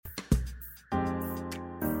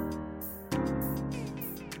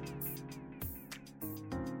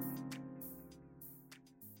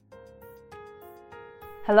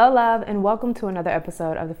Hello, love, and welcome to another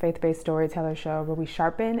episode of the Faith-Based Storyteller Show, where we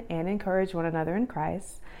sharpen and encourage one another in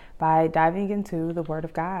Christ by diving into the Word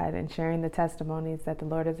of God and sharing the testimonies that the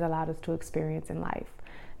Lord has allowed us to experience in life.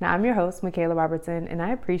 Now, I'm your host, Michaela Robertson, and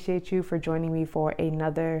I appreciate you for joining me for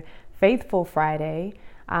another Faithful Friday.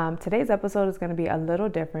 Today's episode is going to be a little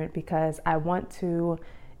different because I want to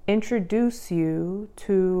introduce you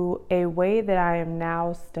to a way that I am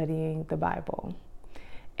now studying the Bible.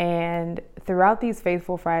 And throughout these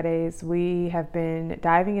Faithful Fridays, we have been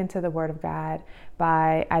diving into the Word of God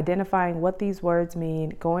by identifying what these words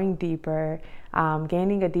mean, going deeper,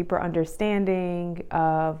 gaining a deeper understanding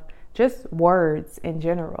of just words in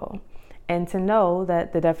general. And to know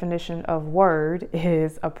that the definition of word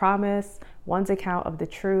is a promise, one's account of the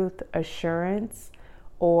truth, assurance,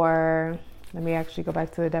 or let me actually go back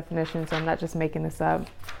to the definition so I'm not just making this up.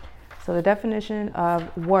 So the definition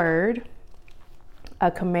of word: a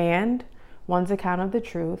command, one's account of the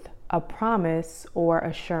truth, a promise, or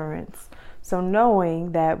assurance. So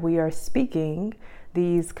knowing that we are speaking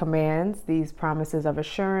these commands, these promises of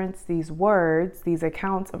assurance, these words, these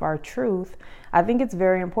accounts of our truth, I think it's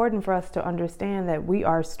very important for us to understand that we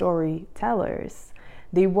are storytellers.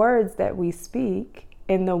 The words that we speak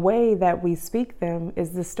and the way that we speak them is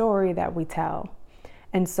the story that we tell.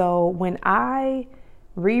 And so when I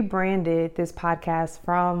rebranded this podcast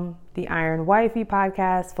from the Iron Wifey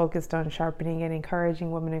podcast, focused on sharpening and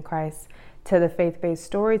encouraging women in Christ, to the Faith-Based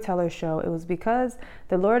Storyteller Show, it was because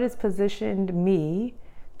the Lord has positioned me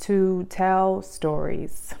to tell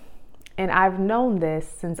stories. And I've known this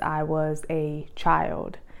since I was a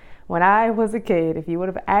child. When I was a kid, if you would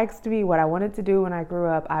have asked me what I wanted to do when I grew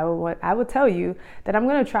up, I would tell you that I'm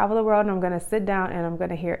going to travel the world and I'm going to sit down and I'm going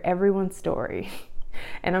to hear everyone's story.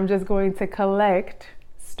 And I'm just going to collect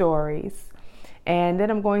stories, and then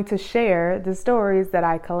I'm going to share the stories that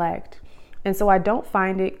I collect. And so I don't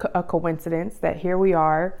find it a coincidence that here we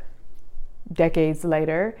are decades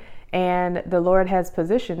later, and the Lord has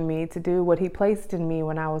positioned me to do what He placed in me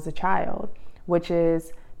when I was a child, which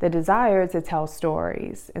is the desire to tell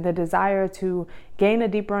stories and the desire to gain a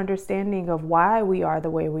deeper understanding of why we are the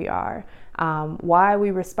way we are, why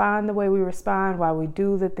we respond the way we respond, why we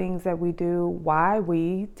do the things that we do, why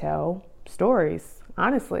we tell stories,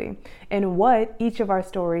 honestly, and what each of our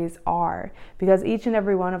stories are, because each and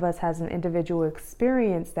every one of us has an individual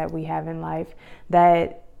experience that we have in life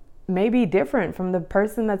that may be different from the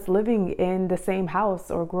person that's living in the same house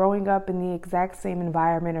or growing up in the exact same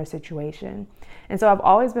environment or situation. And so I've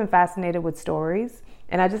always been fascinated with stories,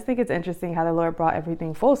 and I just think it's interesting how the Lord brought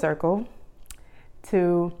everything full circle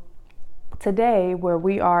to today, where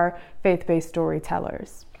we are faith-based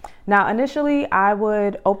storytellers. Now, initially, I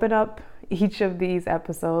would open up each of these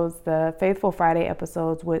episodes, the Faithful Friday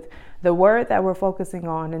episodes, with the word that we're focusing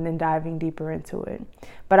on and then diving deeper into it.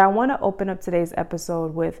 But I want to open up today's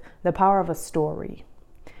episode with the power of a story,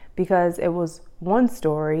 because it was one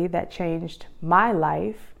story that changed my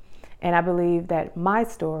life. And I believe that my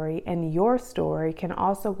story and your story can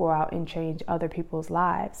also go out and change other people's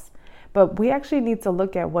lives. But we actually need to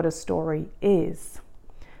look at what a story is.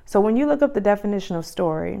 So when you look up the definition of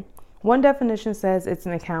story, one definition says it's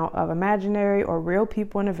an account of imaginary or real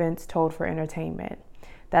people and events told for entertainment.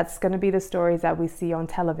 That's going to be the stories that we see on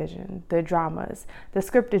television, the dramas, the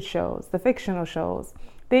scripted shows, the fictional shows,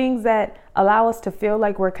 things that allow us to feel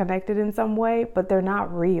like we're connected in some way, but they're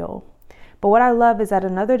not real. But what I love is that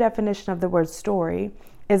another definition of the word story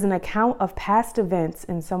is an account of past events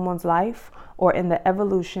in someone's life or in the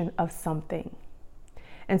evolution of something.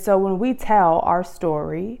 And so when we tell our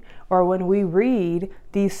story, or when we read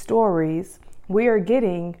these stories, we are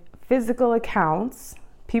getting physical accounts,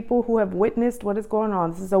 people who have witnessed what is going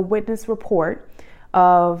on. This is a witness report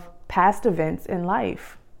of past events in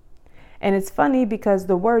life. And it's funny because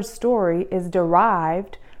the word story is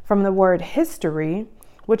derived from the word history,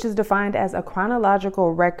 which is defined as a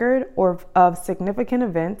chronological record or of significant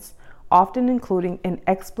events, often including an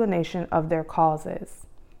explanation of their causes.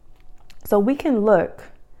 So we can look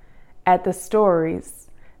at the stories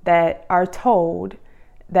that are told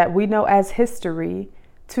that we know as history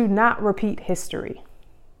to not repeat history.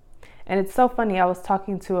 And it's so funny. I was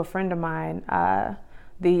talking to a friend of mine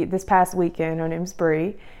this past weekend. Her name's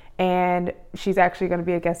Bree, and she's actually going to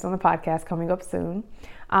be a guest on the podcast coming up soon.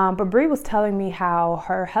 But Bree was telling me how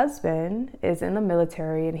her husband is in the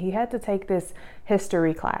military and he had to take this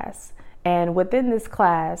history class. And within this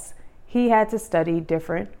class, he had to study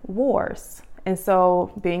different wars. And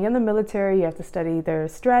so being in the military, you have to study their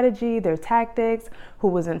strategy, their tactics, who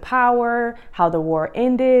was in power, how the war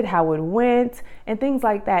ended, how it went, and things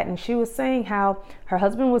like that. And she was saying how her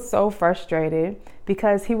husband was so frustrated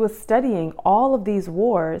because he was studying all of these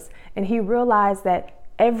wars, and he realized that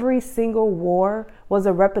every single war was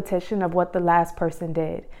a repetition of what the last person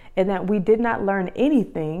did, and that we did not learn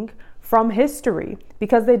anything from history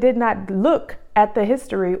because they did not look at the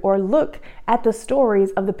history or look at the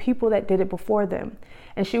stories of the people that did it before them.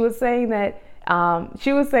 And she was saying that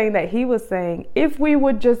he was saying, if we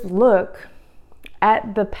would just look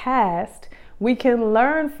at the past, we can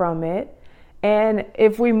learn from it. And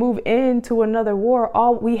if we move into another war,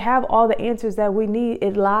 we have all the answers that we need.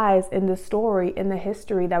 It lies in the story, in the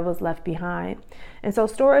history that was left behind. And so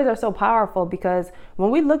stories are so powerful because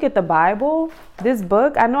when we look at the Bible, this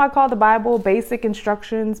book, I know I call the Bible basic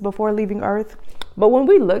instructions before leaving earth, but when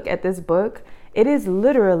we look at this book, it is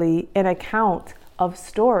literally an account of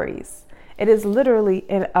stories. It is literally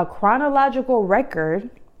a chronological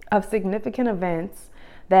record of significant events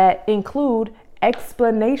that include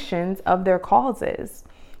explanations of their causes.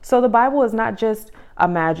 So the Bible is not just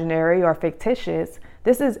imaginary or fictitious.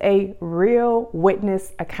 This is a real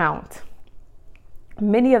witness account.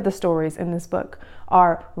 Many of the stories in this book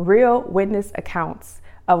are real witness accounts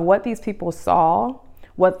of what these people saw,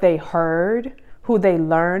 what they heard, who they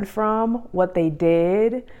learned from, what they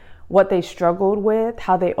did, what they struggled with,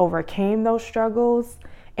 how they overcame those struggles,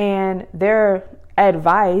 and their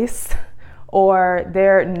advice or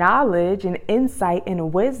their knowledge and insight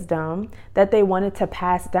and wisdom that they wanted to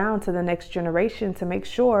pass down to the next generation to make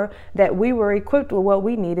sure that we were equipped with what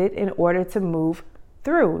we needed in order to move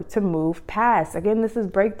through, to move past. Again, this is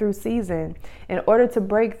breakthrough season. In order to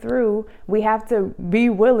break through, we have to be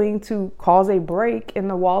willing to cause a break in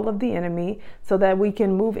the wall of the enemy so that we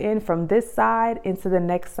can move in from this side into the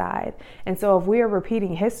next side. And so if we are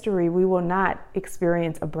repeating history, we will not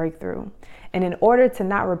experience a breakthrough. And in order to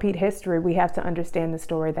not repeat history, we have to understand the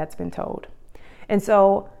story that's been told. And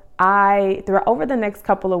so over the next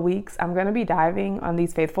couple of weeks, I'm going to be diving on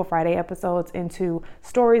these Faithful Friday episodes into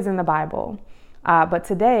stories in the Bible. But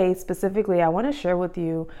today, specifically, I want to share with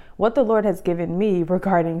you what the Lord has given me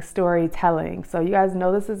regarding storytelling. So you guys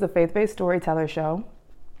know this is a faith-based storyteller show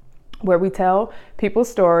where we tell people's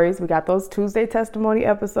stories. We got those Tuesday testimony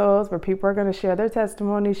episodes where people are going to share their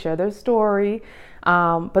testimony, share their story.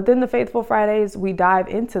 But then the Faithful Fridays, we dive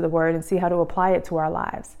into the word and see how to apply it to our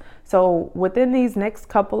lives. So within these next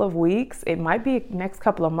couple of weeks, it might be next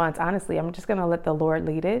couple of months, honestly, I'm just going to let the Lord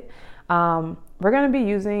lead it. We're going to be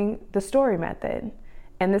using the S.T.O.R.Y method.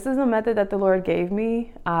 And this is a method that the Lord gave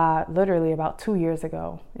me literally about 2 years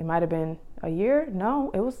ago. It might have been a year. No,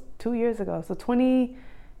 it was 2 years ago. So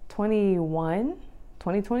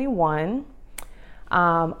 2021,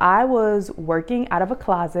 I was working out of a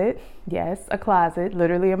closet. Yes, a closet,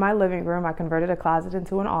 literally in my living room. I converted a closet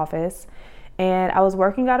into an office. And I was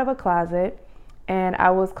working out of a closet, and I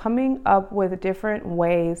was coming up with different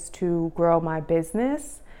ways to grow my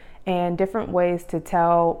business and different ways to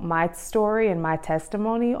tell my story and my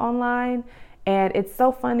testimony online. And it's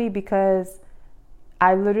so funny because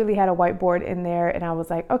I literally had a whiteboard in there, and I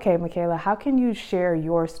was like, okay, Michaela, how can you share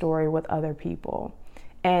your story with other people?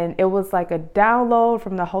 And it was like a download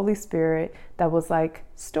from the Holy Spirit that was like,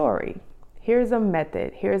 story. Here's a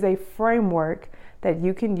method. Here's a framework that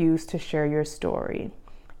you can use to share your story.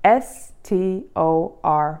 S.T.O.R.Y.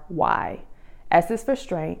 S is for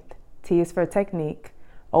strength. T is for technique.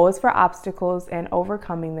 O is for obstacles and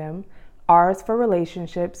overcoming them. R is for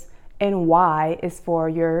relationships. And Y is for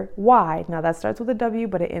your why. Now that starts with a W,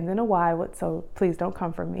 but it ends in a Y, so please don't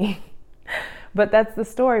come for me. But that's the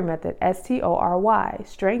S.T.O.R.Y method, S.T.O.R.Y.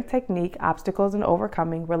 Strength, technique, obstacles and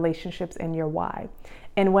overcoming, relationships, and your why.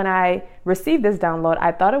 And when I received this download,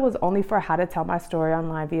 I thought it was only for how to tell my story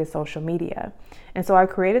online via social media. And so I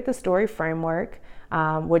created the S.T.O.R.Y framework,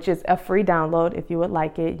 which is a free download. If you would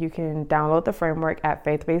like it, you can download the framework at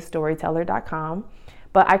faithbasedstoryteller.com.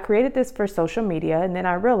 But I created this for social media, and then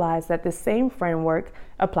I realized that the same framework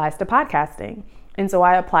applies to podcasting. And so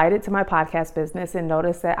I applied it to my podcast business and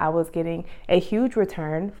noticed that I was getting a huge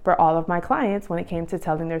return for all of my clients when it came to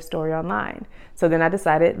telling their story online. So then I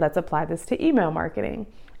decided, let's apply this to email marketing.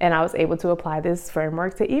 And I was able to apply this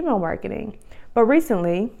framework to email marketing. But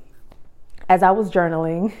recently, as I was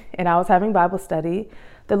journaling and I was having Bible study,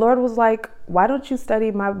 the Lord was like, why don't you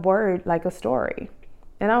study my word like a story?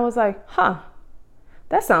 And I was like,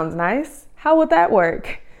 that sounds nice. How would that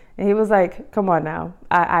work? And he was like, come on now.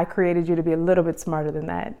 I created you to be a little bit smarter than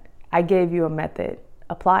that. I gave you a method.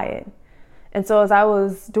 Apply it. And so as I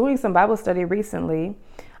was doing some Bible study recently,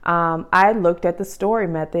 I looked at the S.T.O.R.Y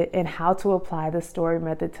method and how to apply the S.T.O.R.Y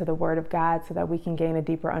method to the Word of God so that we can gain a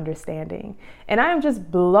deeper understanding. And I am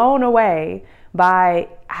just blown away by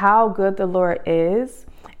how good the Lord is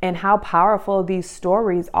and how powerful these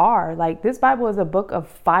stories are. Like, this Bible is a book of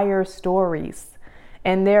fire stories,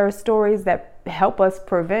 and there are stories that help us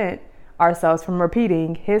prevent ourselves from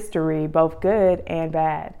repeating history, both good and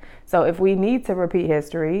bad. So if we need to repeat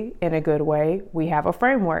history in a good way, we have a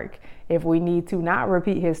framework. If we need to not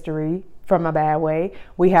repeat history from a bad way,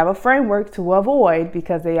 we have a framework to avoid,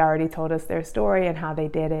 because they already told us their story and how they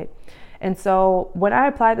did it. And so when I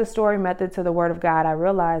apply the story method to the Word of God, I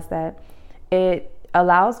realized that it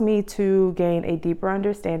allows me to gain a deeper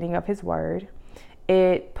understanding of His Word.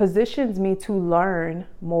 It positions me to learn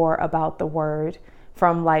more about the Word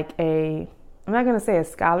from like I'm not going to say a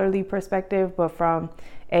scholarly perspective, but from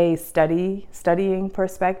a studying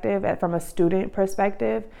perspective, from a student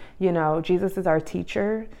perspective. You know, Jesus is our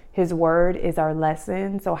teacher. His Word is our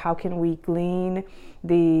lesson. So how can we glean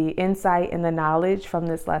the insight and the knowledge from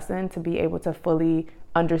this lesson to be able to fully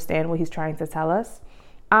understand what He's trying to tell us?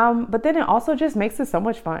 But then it also just makes it so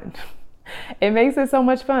much fun. It makes it so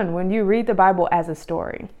much fun when you read the Bible as a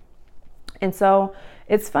story. And so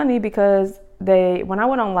it's funny because when I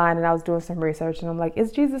went online and I was doing some research, and I'm like,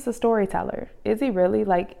 is Jesus a storyteller? Is he really?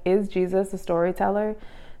 Like, is Jesus a storyteller?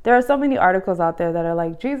 There are so many articles out there that are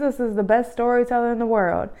like, Jesus is the best storyteller in the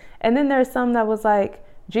world. And then there's some that was like,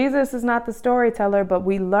 Jesus is not the storyteller, but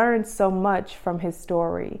we learned so much from his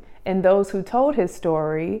story. And those who told his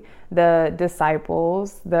story, the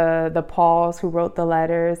disciples, the Pauls who wrote the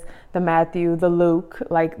letters, the Matthew, the Luke,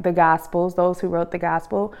 like the Gospels, those who wrote the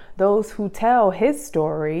Gospel, those who tell his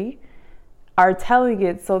story are telling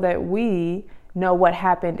it so that we know what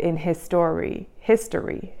happened in his story. His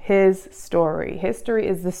story. History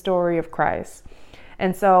is the story of Christ.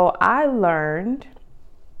 And so I learned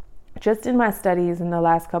just in my studies in the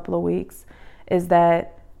last couple of weeks is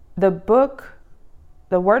that the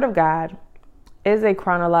Word of God is a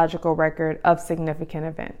chronological record of significant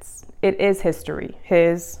events. It is history,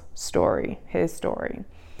 his story.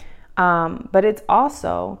 But it's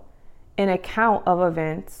also an account of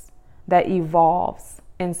events that evolves.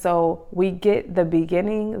 And so we get the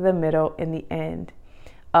beginning, the middle, and the end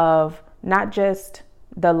of not just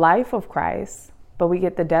the life of Christ, but we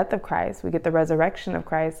get the death of Christ, we get the resurrection of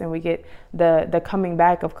Christ, and we get the coming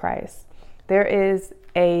back of Christ. There is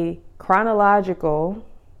a chronological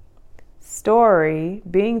story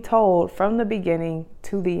being told from the beginning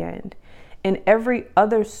to the end. And every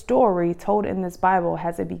other story told in this Bible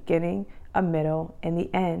has a beginning, a middle, and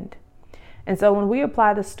the end. And so when we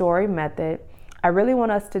apply the story method, I really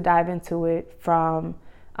want us to dive into it from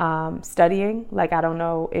studying. Like, I don't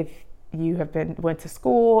know if you have went to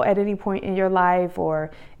school at any point in your life, or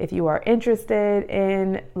if you are interested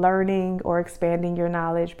in learning or expanding your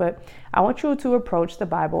knowledge, but I want you to approach the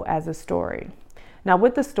Bible as a story. Now,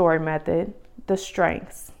 with the story method, the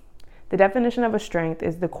strengths. The definition of a strength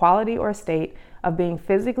is the quality or state of being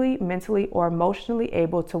physically, mentally, or emotionally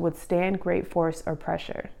able to withstand great force or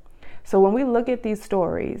pressure. So when we look at these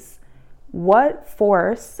stories, what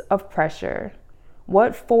force or pressure,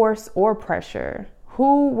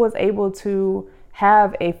 who was able to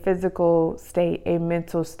have a physical state, a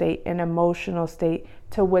mental state, an emotional state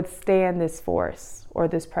to withstand this force or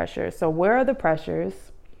this pressure? So where are the pressures?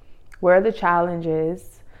 Where are the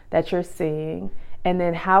challenges that you're seeing? And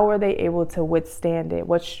then how are they able to withstand it?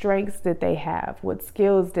 What strengths did they have? What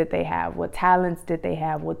skills did they have? What talents did they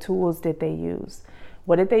have? What tools did they use?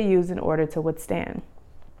 What did they use in order to withstand?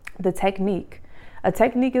 The technique. A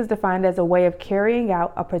technique is defined as a way of carrying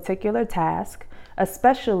out a particular task,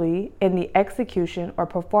 especially in the execution or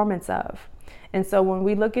performance of. And so when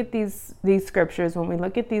we look at these scriptures, when we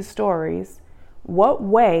look at these stories, what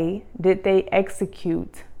way did they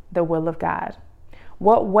execute the will of God?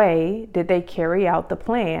 What way did they carry out the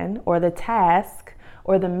plan or the task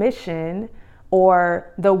or the mission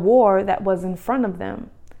or the war that was in front of them?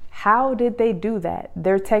 How did they do that?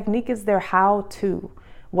 Their technique is their how-to.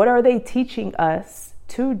 What are they teaching us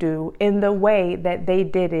to do in the way that they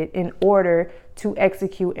did it in order to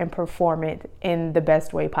execute and perform it in the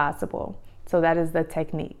best way possible? So that is the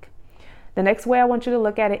technique. The next way I want you to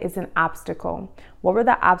look at it is an obstacle. What were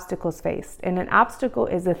the obstacles faced? And an obstacle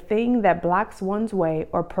is a thing that blocks one's way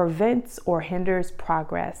or prevents or hinders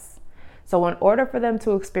progress. So in order for them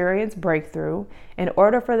to experience breakthrough, in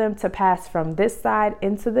order for them to pass from this side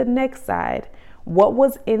into the next side, what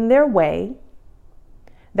was in their way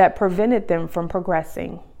that prevented them from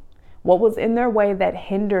progressing? What was in their way that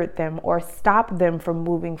hindered them or stopped them from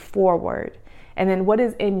moving forward? And then what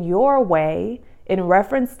is in your way in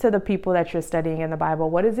reference to the people that you're studying in the Bible?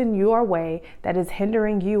 What is in your way that is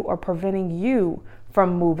hindering you or preventing you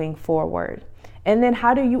from moving forward? And then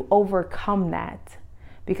how do you overcome that?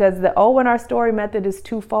 Because the O in our story method is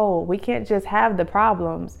twofold. We can't just have the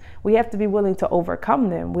problems. We have to be willing to overcome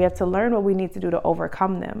them. We have to learn what we need to do to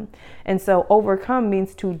overcome them. And so overcome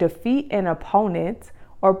means to defeat an opponent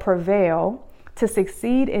or prevail, to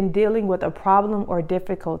succeed in dealing with a problem or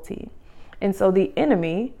difficulty. And so the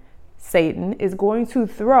enemy, Satan, is going to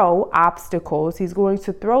throw obstacles. He's going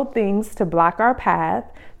to throw things to block our path,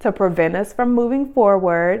 to prevent us from moving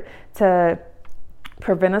forward, to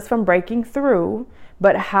prevent us from breaking through.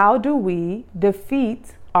 But how do we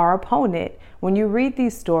defeat our opponent? When you read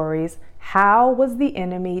these stories, how was the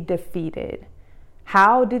enemy defeated?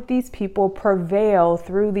 How did these people prevail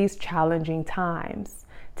through these challenging times?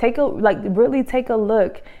 Really take a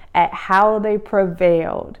look at how they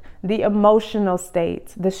prevailed, the emotional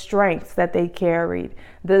states, the strengths that they carried,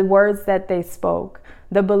 the words that they spoke,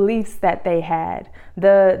 the beliefs that they had,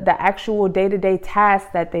 the actual day-to-day tasks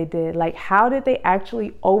that they did. Like, how did they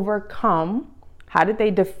actually overcome? How did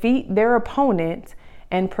they defeat their opponent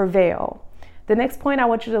and prevail? The next point I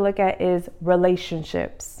want you to look at is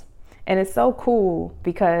relationships. And it's so cool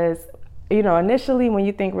because, initially when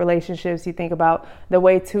you think relationships, you think about the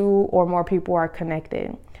way two or more people are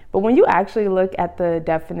connected. But when you actually look at the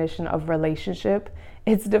definition of relationship,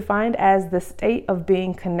 it's defined as the state of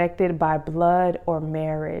being connected by blood or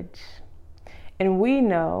marriage. And we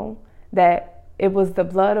know that it was the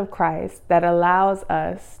blood of Christ that allows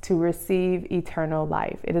us to receive eternal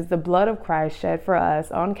life. It is the blood of Christ shed for us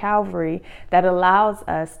on Calvary that allows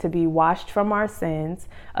us to be washed from our sins,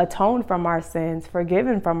 atoned from our sins,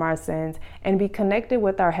 forgiven from our sins, and be connected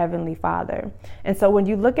with our Heavenly Father. And so when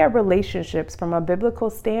you look at relationships from a biblical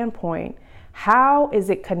standpoint, how is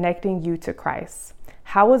it connecting you to Christ?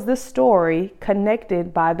 How is the story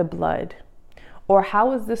connected by the blood? Or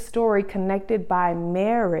how is the story connected by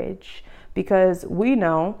marriage? Because we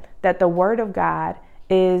know that the Word of God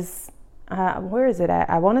is, where is it at?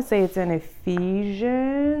 I want to say it's in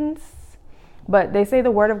Ephesians, but they say the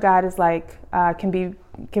Word of God is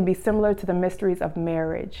can be similar to the mysteries of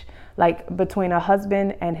marriage, like between a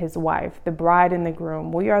husband and his wife, the bride and the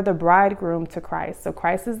groom. We are the bridegroom to Christ. So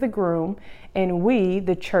Christ is the groom, and we,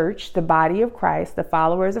 the church, the body of Christ, the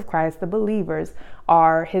followers of Christ, the believers,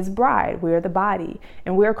 are his bride. We are the body,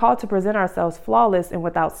 and we are called to present ourselves flawless and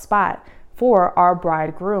without spot for our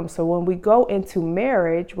bridegroom. So when we go into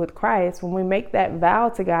marriage with Christ, when we make that vow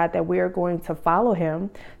to God that we are going to follow him,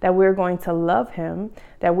 that we're going to love him,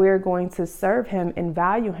 that we're going to serve him and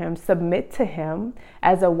value him, submit to him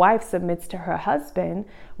as a wife submits to her husband,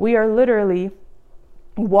 we are literally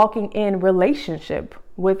walking in relationship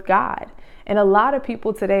with God. And a lot of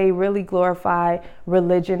people today really glorify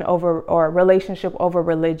religion or relationship over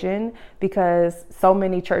religion, because so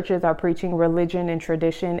many churches are preaching religion and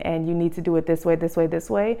tradition, and you need to do it this way, this way, this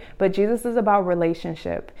way. But Jesus is about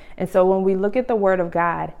relationship. And so when we look at the Word of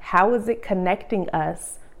God, how is it connecting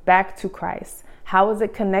us back to Christ? How is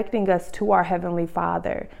it connecting us to our Heavenly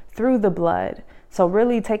Father through the blood? So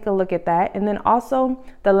really take a look at that. And then also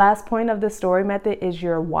the last point of the story method is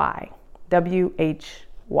your why,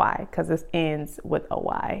 WHY, because this ends with a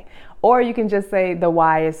Y. Or you can just say the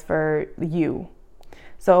Y is for you.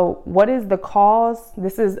 So what is the cause?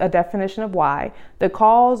 This is a definition of why. The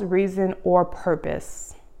cause, reason, or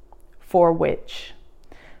purpose for which.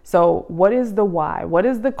 So what is the why? What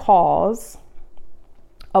is the cause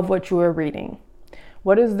of what you are reading?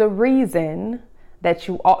 What is the reason that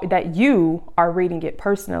you are reading it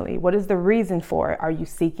personally? What is the reason for it? Are you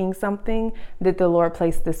seeking something? Did the Lord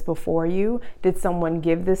place this before you? Did someone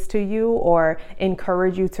give this to you or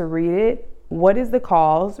encourage you to read it? What is the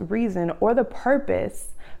cause, reason, or the purpose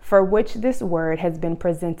for which this word has been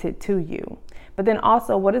presented to you? But then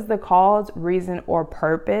also, what is the cause, reason, or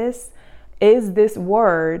purpose? Is this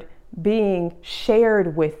word being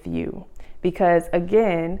shared with you? Because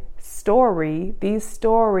again, these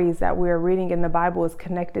stories that we're reading in the Bible is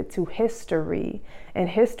connected to history. And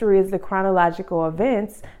history is the chronological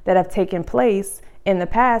events that have taken place in the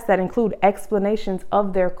past that include explanations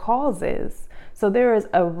of their causes. So there is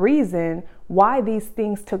a reason why these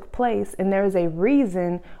things took place, and there is a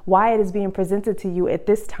reason why it is being presented to you at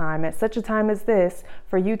this time, at such a time as this,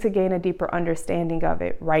 for you to gain a deeper understanding of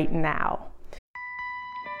it right now.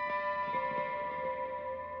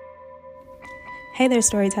 Hey there,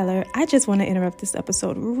 storyteller. I just want to interrupt this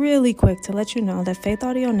episode really quick to let you know that Faith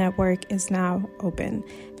Audio Network is now open.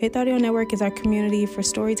 Faith Audio Network is our community for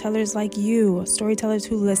storytellers like you, storytellers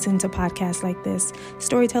who listen to podcasts like this,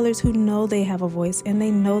 storytellers who know they have a voice and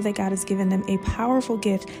they know that God has given them a powerful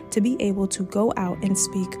gift to be able to go out and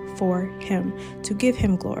speak for Him, to give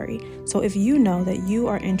Him glory. So if you know that you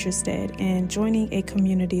are interested in joining a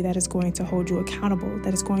community that is going to hold you accountable,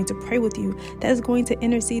 that is going to pray with you, that is going to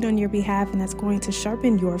intercede on your behalf, and that's going to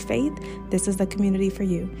sharpen your faith, this is the community for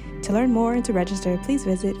you. To learn more and to register, please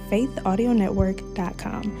visit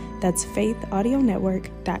faithaudionetwork.com. That's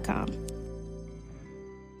faithaudionetwork.com.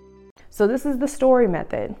 So this is the story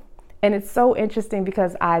method. And it's so interesting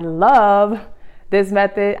because I love this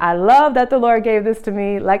method. I love that the Lord gave this to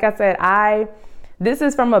me. Like I said, this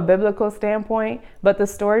is from a biblical standpoint, but the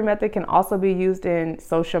story method can also be used in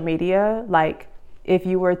social media. Like if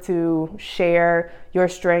you were to share your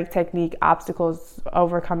strength, technique, obstacles,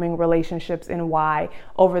 overcoming relationships, and why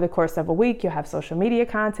over the course of a week, you'll have social media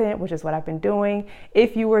content, which is what I've been doing.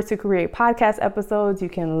 If you were to create podcast episodes, you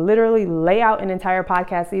can literally lay out an entire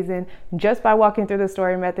podcast season just by walking through the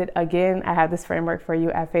story method. Again, I have this framework for you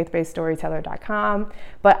at faithbasedstoryteller.com.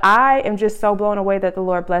 But I am just so blown away that the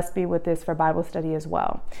Lord blessed me with this for Bible study as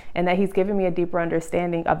well, and that He's given me a deeper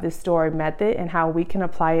understanding of this story method and how we can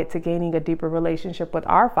apply it to gaining a deeper relationship with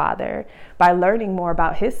our Father by learning more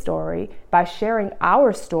about His story, by sharing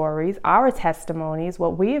our stories, our testimonies,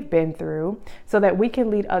 what we have been through, so that we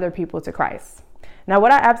can lead other people to Christ. Now,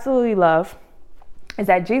 what I absolutely love is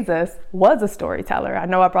that Jesus was a storyteller. I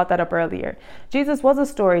know I brought that up earlier. Jesus was a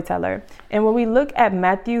storyteller. And when we look at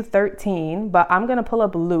Matthew 13, but I'm going to pull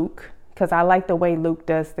up Luke because I like the way Luke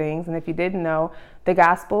does things. And if you didn't know, the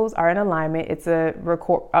Gospels are in alignment. It's a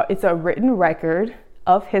written record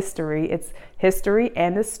of history. It's history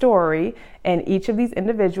and a story. And each of these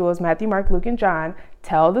individuals, Matthew, Mark, Luke, and John,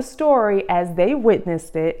 tell the story as they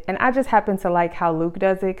witnessed it. And I just happen to like how Luke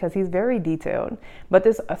does it because he's very detailed. But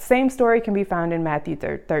this same story can be found in Matthew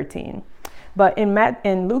 13. But in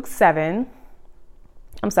Luke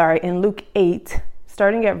 8,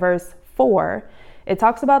 starting at verse 4, it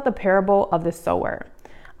talks about the parable of the sower.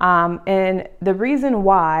 And the reason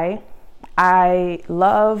why I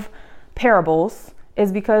love parables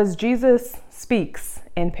is because Jesus speaks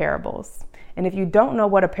in parables. And if you don't know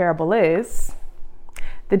what a parable is,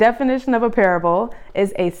 the definition of a parable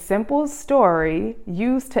is a simple story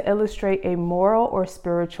used to illustrate a moral or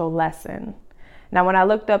spiritual lesson. Now, when I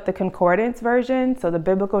looked up the concordance version, so the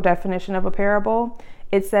biblical definition of a parable,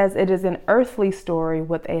 it says it is an earthly story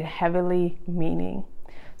with a heavenly meaning.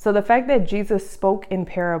 So the fact that Jesus spoke in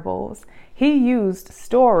parables, He used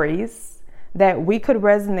stories that we could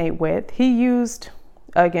resonate with. He used,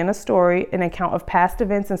 again, a story, an account of past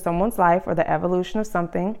events in someone's life or the evolution of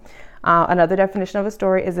something. Another definition of a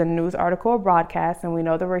story is a news article or broadcast, and we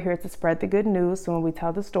know that we're here to spread the good news. So when we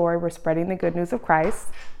tell the story, we're spreading the good news of Christ.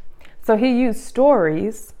 So He used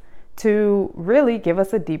stories to really give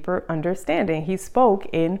us a deeper understanding. He spoke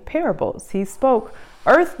in parables. He spoke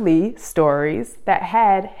earthly stories that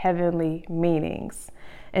had heavenly meanings.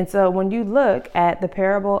 And so when you look at the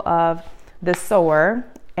parable of the sower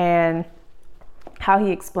and how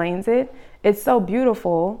He explains it, it's so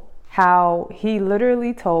beautiful how He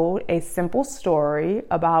literally told a simple story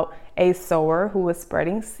about a sower who was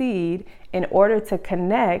spreading seed in order to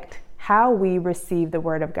connect how we receive the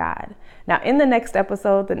word of God. Now, in the next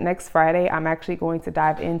episode, the next Friday, I'm actually going to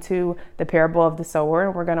dive into the parable of the sower,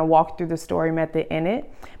 and we're going to walk through the story method in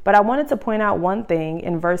it. But I wanted to point out one thing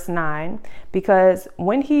in verse 9, because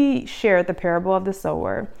when He shared the parable of the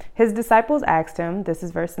sower, His disciples asked Him, this is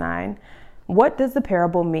verse 9, what does the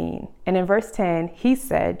parable mean? And in verse 10,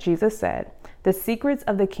 Jesus said, the secrets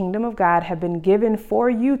of the kingdom of God have been given for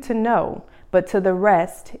you to know, but to the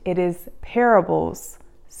rest it is parables.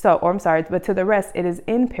 But to the rest it is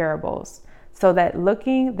in parables, so that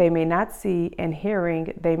looking they may not see and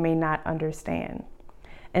hearing they may not understand.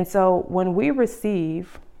 And so when we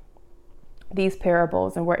receive these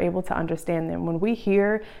parables and we're able to understand them, when we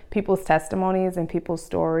hear people's testimonies and people's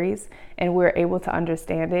stories and we're able to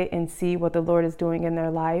understand it and see what the Lord is doing in their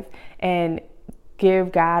life and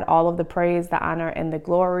give God all of the praise, the honor, and the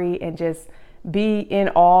glory, and just be in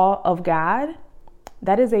awe of God,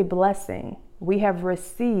 that is a blessing. We have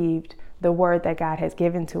received the word that God has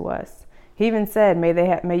given to us. He even said,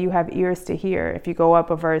 may you have ears to hear. If you go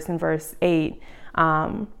up a verse in verse 8,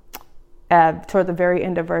 toward the very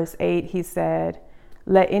end of verse 8, He said,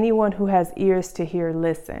 let anyone who has ears to hear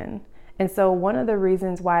listen. And so one of the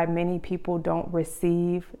reasons why many people don't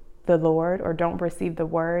receive the Lord or don't receive the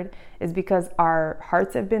word is because our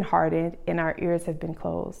hearts have been hardened and our ears have been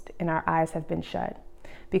closed and our eyes have been shut.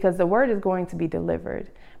 Because the word is going to be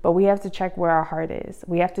delivered, but we have to check where our heart is.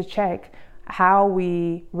 We have to check how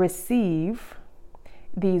we receive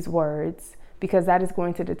these words, because that is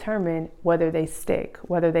going to determine whether they stick,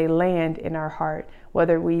 whether they land in our heart,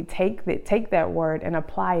 whether we take that word and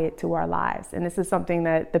apply it to our lives. And this is something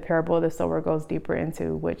that the parable of the sower goes deeper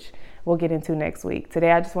into, which we'll get into next week.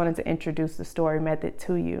 Today, I just wanted to introduce the story method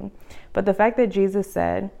to you. But the fact that Jesus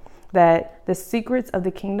said that the secrets of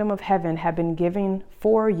the kingdom of heaven have been given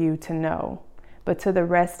for you to know, but to the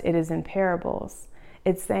rest it is in parables.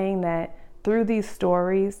 It's saying that through these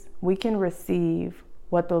stories, we can receive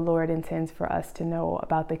what the Lord intends for us to know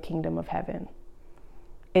about the kingdom of heaven.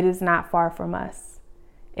 It is not far from us.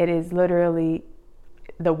 It is literally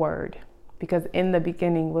the word, because in the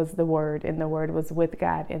beginning was the word, and the word was with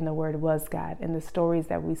God, and the word was God. And the stories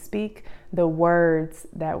that we speak, the words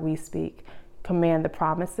that we speak, command the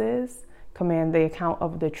promises, command the account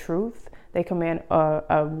of the truth. They command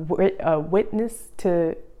a witness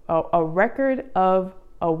to a record of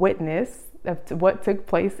a witness of what took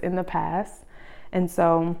place in the past. And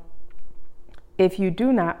so if you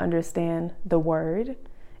do not understand the word,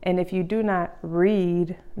 and if you do not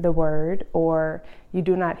read the word, or you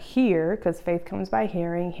do not hear, because faith comes by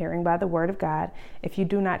hearing, hearing by the word of God. If you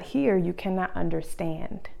do not hear, you cannot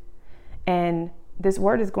understand. And this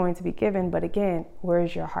word is going to be given, but again, where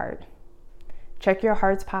is your heart? Check your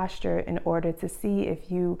heart's posture in order to see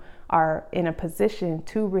if you are in a position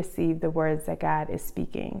to receive the words that God is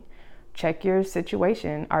speaking. Check your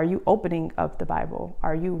situation. Are you opening up the Bible?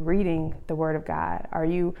 Are you reading the word of God? Are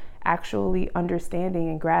you actually understanding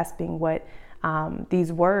and grasping what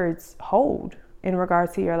these words hold in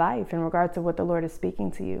regards to your life, in regards to what the Lord is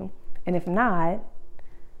speaking to you? And if not,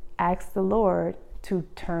 ask the Lord to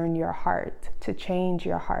turn your heart, to change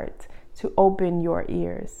your heart, to open your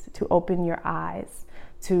ears, to open your eyes,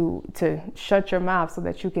 to shut your mouth so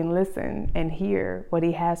that you can listen and hear what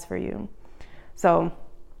he has for you. So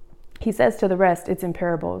he says to the rest, it's in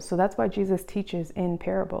parables. So that's why Jesus teaches in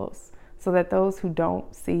parables, so that those who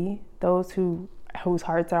don't see, those whose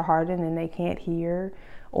hearts are hardened and they can't hear,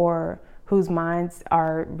 or whose minds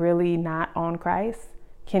are really not on Christ,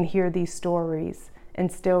 can hear these stories and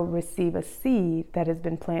still receive a seed that has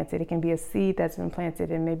been planted. It can be a seed that's been planted,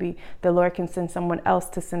 and maybe the Lord can send someone else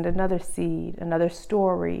to send another seed, another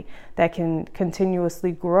story that can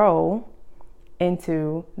continuously grow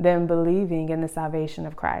into them believing in the salvation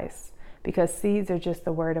of Christ. Because seeds are just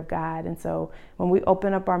the word of God. And so when we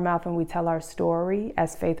open up our mouth and we tell our story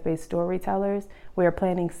as faith-based storytellers, we are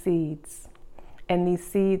planting seeds. And these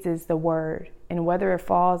seeds is the word. And whether it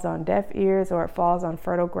falls on deaf ears or it falls on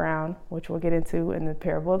fertile ground, which we'll get into in the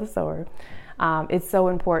parable of the sower, it's so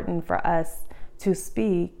important for us to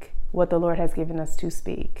speak what the Lord has given us to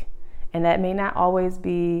speak. And that may not always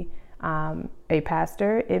be a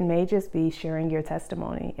pastor. It may just be sharing your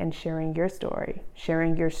testimony and sharing your story,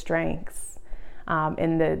 sharing your strengths,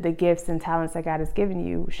 and the gifts and talents that God has given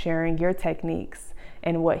you, sharing your techniques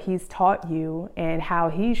and what he's taught you and how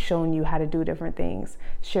he's shown you how to do different things,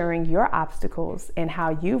 sharing your obstacles and how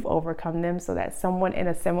you've overcome them so that someone in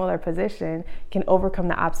a similar position can overcome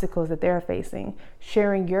the obstacles that they're facing,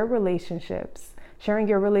 sharing your relationships, sharing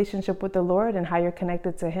your relationship with the Lord and how you're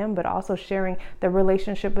connected to him, but also sharing the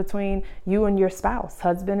relationship between you and your spouse,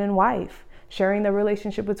 husband and wife, sharing the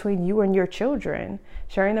relationship between you and your children,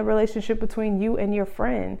 sharing the relationship between you and your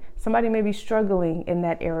friend. Somebody may be struggling in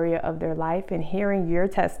that area of their life, and hearing your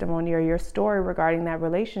testimony or your story regarding that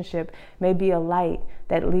relationship may be a light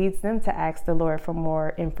that leads them to ask the Lord for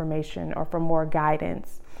more information or for more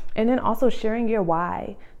guidance. And then also sharing your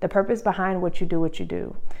why, the purpose behind what you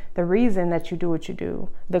do, the reason that you do what you do,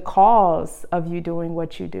 the cause of you doing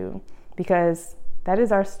what you do, because that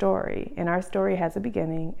is our story. And our story has a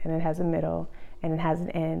beginning, and it has a middle, and it has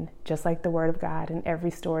an end, just like the word of God and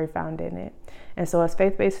every story found in it. And so as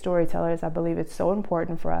faith-based storytellers, I believe it's so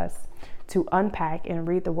important for us to unpack and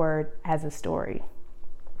read the word as a story,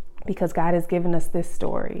 because God has given us this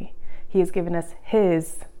story. He has given us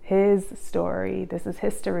his story. This is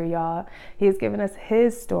history, y'all. He has given us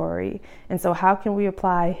his story. And so how can we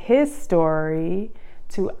apply his story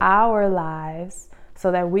to our lives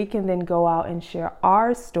so that we can then go out and share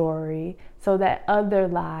our story so that other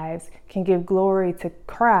lives can give glory to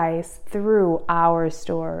Christ through our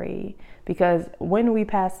story? Because when we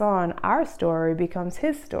pass on, our story becomes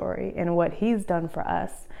his story and what he's done for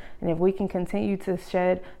us. And if we can continue to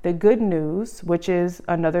shed the good news, which is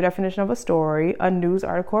another definition of a story, a news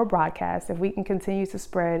article or broadcast, if we can continue to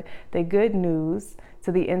spread the good news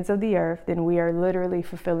to the ends of the earth, then we are literally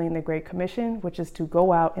fulfilling the Great Commission, which is to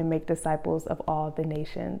go out and make disciples of all the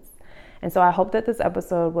nations. And so I hope that this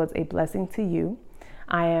episode was a blessing to you.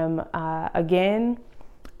 I am,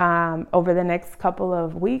 over the next couple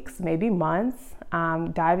of weeks, maybe months,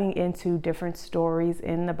 diving into different stories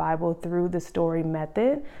in the Bible through the story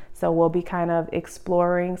method. So we'll be kind of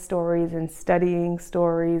exploring stories and studying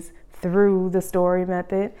stories through the story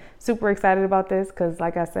method. Super excited about this because,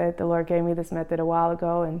 like I said, the Lord gave me this method a while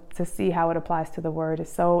ago, and to see how it applies to the Word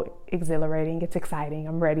is so exhilarating. It's exciting.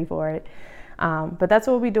 I'm ready for it. But that's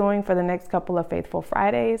what we'll be doing for the next couple of Faithful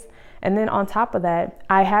Fridays. And then on top of that,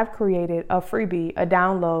 I have created a freebie, a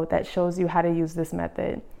download that shows you how to use this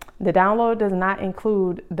method. The download does not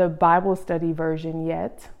include the Bible study version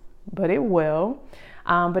yet, but it will.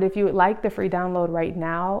 But if you would like the free download right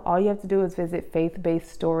now, all you have to do is visit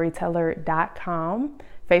faithbasedstoryteller.com,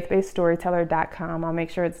 faithbasedstoryteller.com. I'll make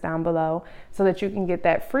sure it's down below so that you can get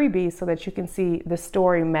that freebie, so that you can see the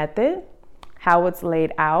story method, how it's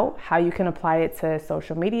laid out, how you can apply it to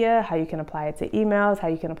social media, how you can apply it to emails, how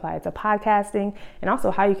you can apply it to podcasting, and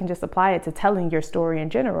also how you can just apply it to telling your story in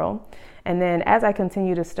general. And then as I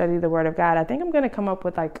continue to study the Word of God, I think I'm going to come up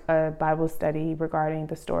with like a Bible study regarding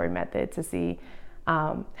the story method to see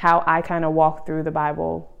how I kind of walk through the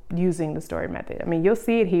Bible using the story method. I mean, you'll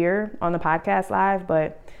see it here on the podcast live,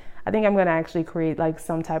 but I think I'm going to actually create like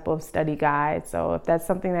some type of study guide. So if that's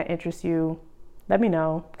something that interests you, let me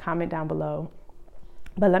know, comment down below.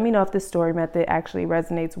 But let me know if this story method actually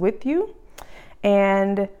resonates with you.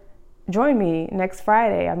 And join me next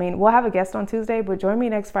Friday. I mean, we'll have a guest on Tuesday, but join me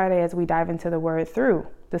next Friday as we dive into the Word through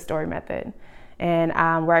the story method. And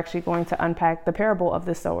we're actually going to unpack the parable of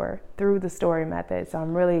the sower through the story method. So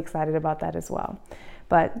I'm really excited about that as well.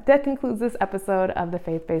 But that concludes this episode of the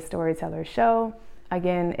Faith-Based Storyteller Show.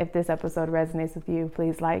 Again, if this episode resonates with you,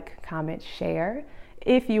 please like, comment, share.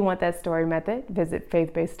 If you want that story method, visit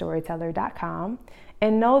faithbasedstoryteller.com.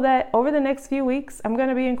 And know that over the next few weeks, I'm going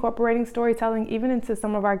to be incorporating storytelling even into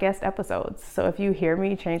some of our guest episodes. So if you hear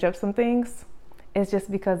me change up some things, it's just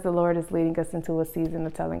because the Lord is leading us into a season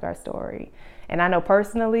of telling our story. And I know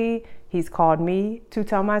personally, He's called me to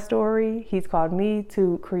tell my story. He's called me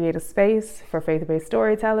to create a space for faith-based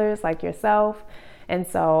storytellers like yourself. And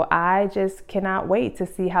so I just cannot wait to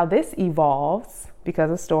see how this evolves,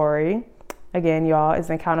 because a story, again, y'all, is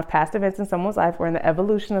an account of past events in someone's life. We're in the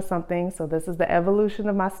evolution of something. So this is the evolution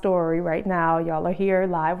of my story right now. Y'all are here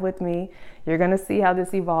live with me. You're going to see how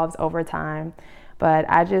this evolves over time. But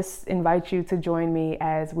I just invite you to join me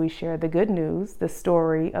as we share the good news, the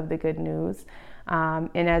story of the good news.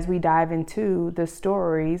 And as we dive into the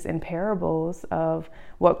stories and parables of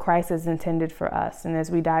what Christ has intended for us. And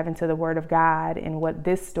as we dive into the Word of God and what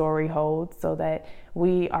this story holds, so that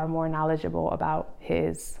we are more knowledgeable about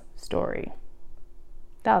His story.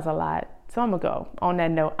 That was a lot. So I'm going to go. On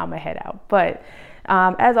that note, I'm going to head out. But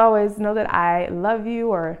as always, know that I love you,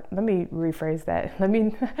 or let me rephrase that.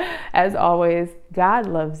 As always, God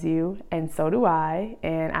loves you, and so do I.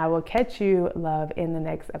 And I will catch you, love, in the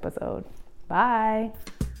next episode. Bye.